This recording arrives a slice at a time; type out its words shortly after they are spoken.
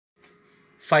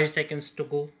5 seconds to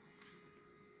go.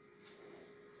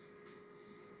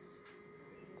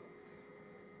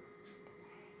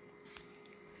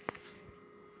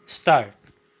 Start.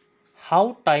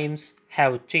 How times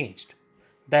have changed.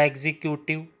 The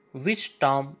executive, which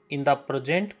term in the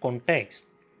present context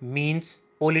means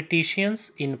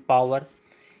politicians in power,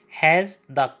 has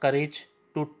the courage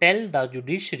to tell the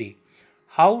judiciary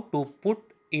how to put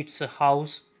its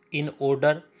house in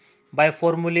order by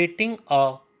formulating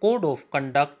a code of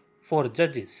conduct for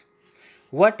judges.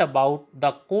 What about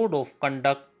the code of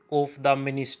conduct of the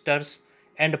ministers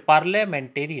and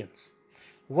parliamentarians?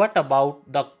 What about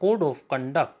the code of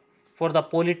conduct for the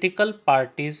political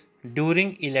parties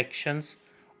during elections,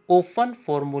 often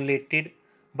formulated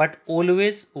but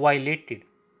always violated?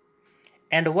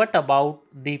 And what about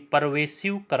the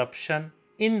pervasive corruption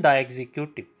in the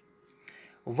executive?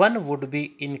 One would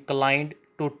be inclined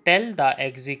to tell the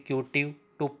executive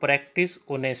to practice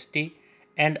honesty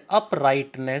and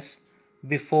uprightness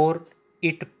before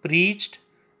it preached,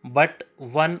 but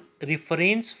one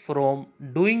refrains from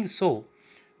doing so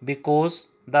because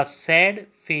the sad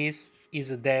face is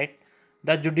that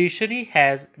the judiciary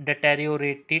has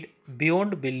deteriorated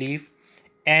beyond belief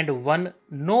and one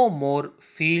no more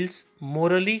feels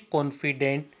morally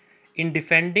confident in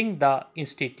defending the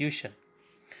institution.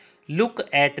 Look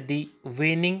at the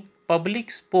waning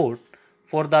public support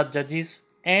for the judges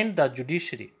and the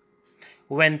judiciary.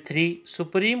 When three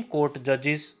Supreme Court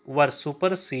judges were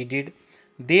superseded,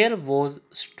 there was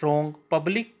strong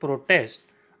public protest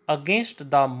against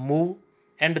the move,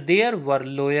 and there were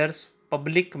lawyers,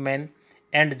 public men,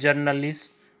 and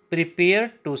journalists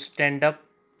prepared to stand up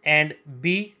and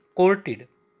be courted.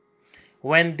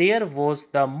 When there was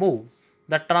the move,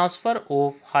 the transfer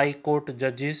of High Court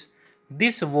judges,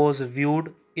 this was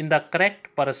viewed in the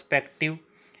correct perspective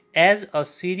as a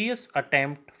serious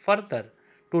attempt further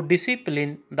to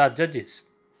discipline the judges.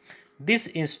 This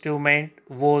instrument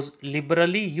was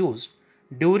liberally used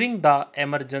during the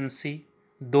emergency,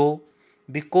 though,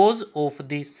 because of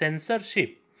the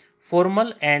censorship,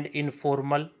 formal and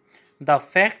informal, the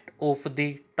fact of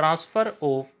the transfer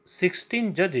of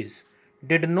 16 judges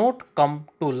did not come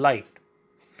to light.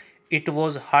 It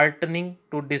was heartening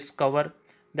to discover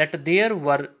that there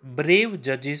were brave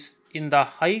judges in the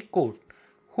High Court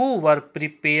who were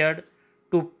prepared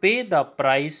to pay the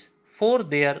price for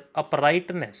their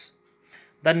uprightness.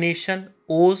 The nation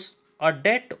owes a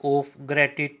debt of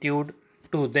gratitude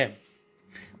to them.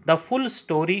 The full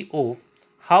story of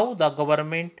how the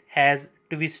government has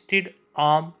twisted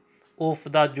arm of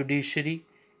the judiciary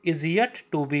is yet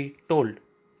to be told.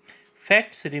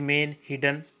 Facts remain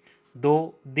hidden,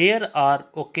 though there are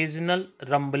occasional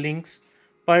rumblings,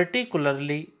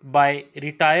 particularly by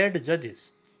retired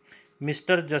judges.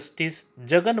 Mr. Justice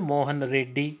Jagan Mohan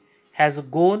Reddy has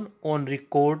gone on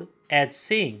record as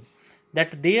saying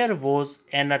that there was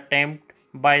an attempt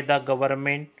by the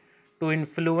government to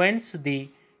influence the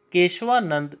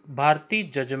Keshwanand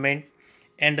Bharti judgment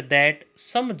and that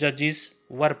some judges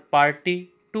were party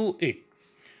to it.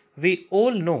 We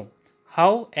all know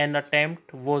how an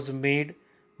attempt was made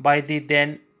by the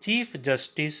then Chief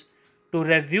Justice to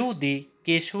review the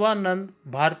Keshwanand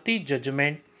Bharti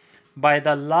judgment by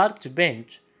the large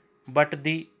bench, but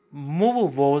the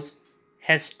move was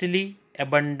hastily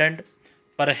abandoned,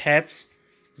 perhaps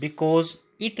because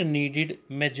it needed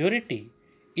majority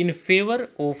in favor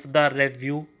of the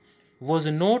review was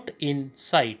not in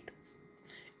sight.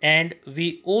 And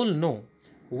we all know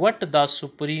what the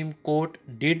Supreme Court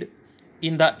did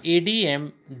in the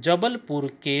ADM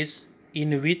Jabalpur case,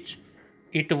 in which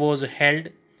it was held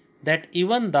that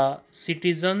even the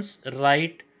citizens'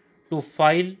 right to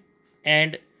file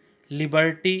and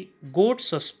liberty got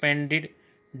suspended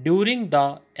during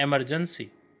the emergency.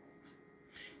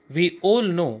 We all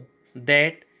know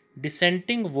that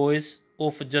dissenting voice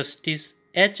of Justice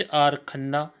H.R.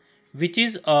 Khanna, which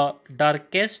is a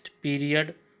darkest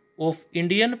period of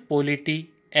Indian polity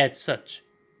as such.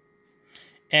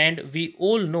 And we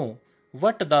all know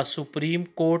what the Supreme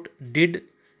Court did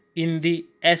in the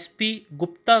S.P.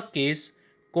 Gupta case,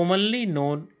 commonly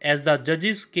known as the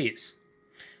Judge's case.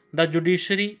 The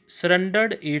judiciary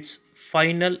surrendered its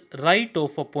final right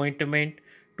of appointment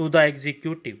to the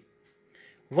executive.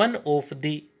 One of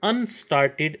the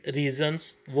unstarted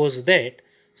reasons was that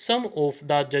some of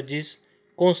the judges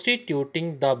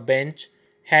constituting the bench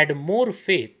had more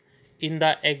faith in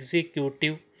the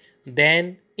executive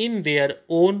than in their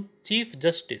own Chief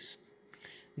Justice.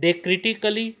 They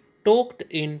critically talked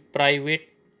in private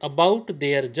about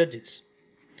their judges,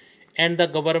 and the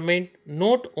government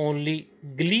not only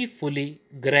gleefully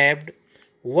grabbed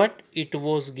what it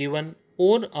was given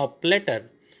on a platter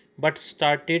but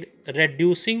started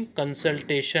reducing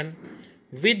consultation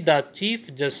with the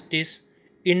Chief Justice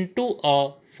into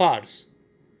a farce.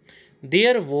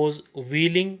 There was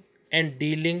wheeling and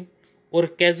dealing or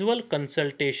casual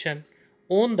consultation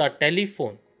on the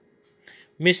telephone.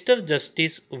 Mr.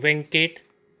 Justice Venkat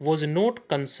was not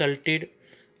consulted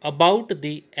about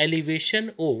the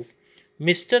elevation of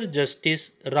Mr.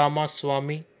 Justice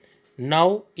Ramaswamy,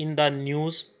 now in the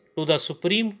news, to the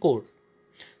Supreme Court.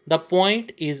 The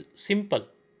point is simple.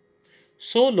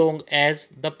 So long as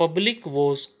the public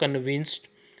was convinced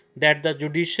that the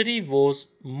judiciary was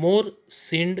more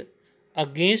sinned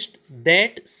against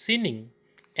that sinning,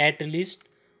 at least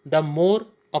the more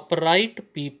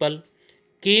upright people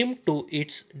came to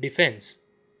its defense.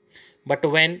 But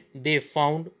when they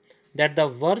found that the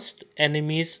worst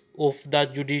enemies of the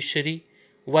judiciary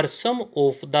were some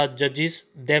of the judges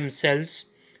themselves,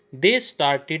 they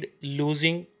started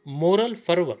losing moral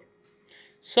fervor.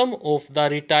 Some of the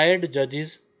retired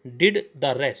judges did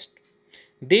the rest.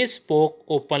 They spoke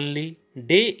openly,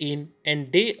 day in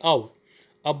and day out,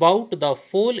 about the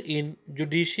fall in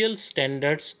judicial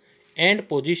standards and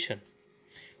position.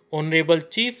 Honorable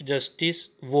Chief Justice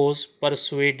was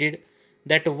persuaded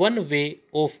that one way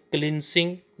of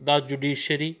cleansing the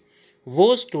judiciary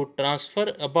was to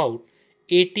transfer about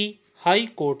 80 High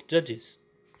Court judges.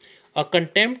 A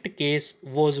contempt case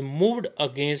was moved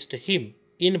against him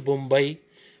in Mumbai,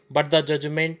 but the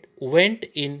judgment went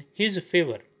in his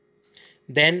favor.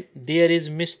 Then there is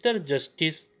Mr.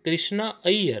 Justice Krishna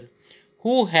Iyer,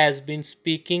 who has been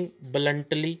speaking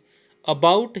bluntly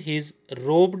about his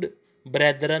robed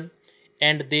brethren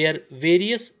and their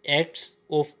various acts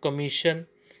of commission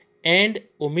and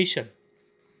omission.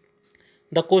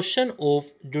 The question of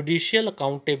judicial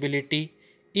accountability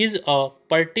is a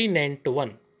pertinent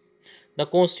one. The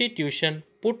Constitution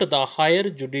put the higher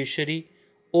judiciary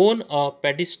on a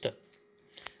pedestal.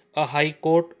 A High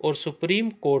Court or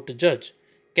Supreme Court judge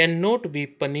cannot be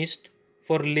punished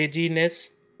for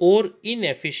laziness or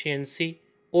inefficiency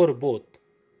or both.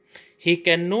 He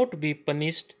cannot be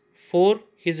punished for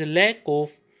his lack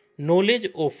of knowledge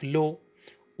of law.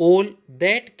 All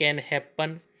that can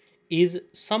happen is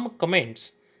some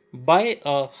comments by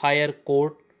a higher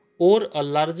court or a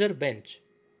larger bench.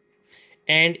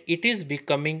 And it is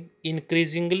becoming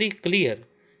increasingly clear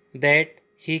that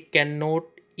he cannot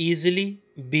easily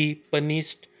be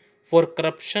punished for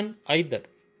corruption either.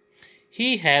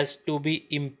 He has to be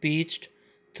impeached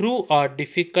through a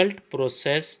difficult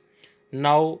process,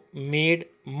 now made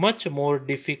much more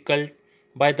difficult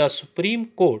by the Supreme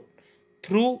Court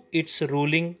through its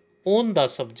ruling on the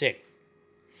subject.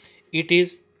 It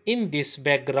is in this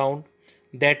background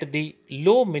that the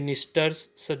law minister's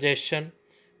suggestion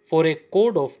for a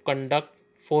code of conduct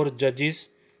for judges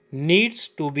needs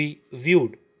to be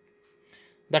viewed.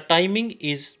 The timing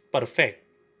is perfect.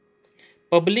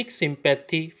 Public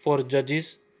sympathy for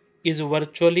judges is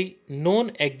virtually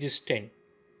non existent,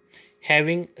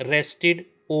 having rested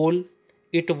all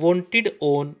it wanted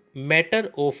on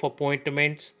matter of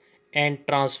appointments and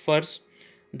transfers.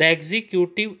 The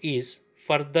executive is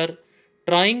further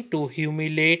trying to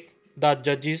humiliate the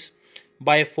judges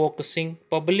by focusing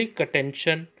public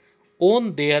attention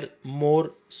on their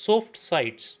more soft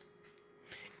sides,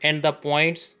 and the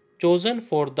points chosen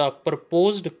for the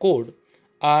proposed code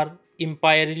are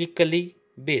empirically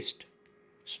based.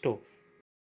 Stop.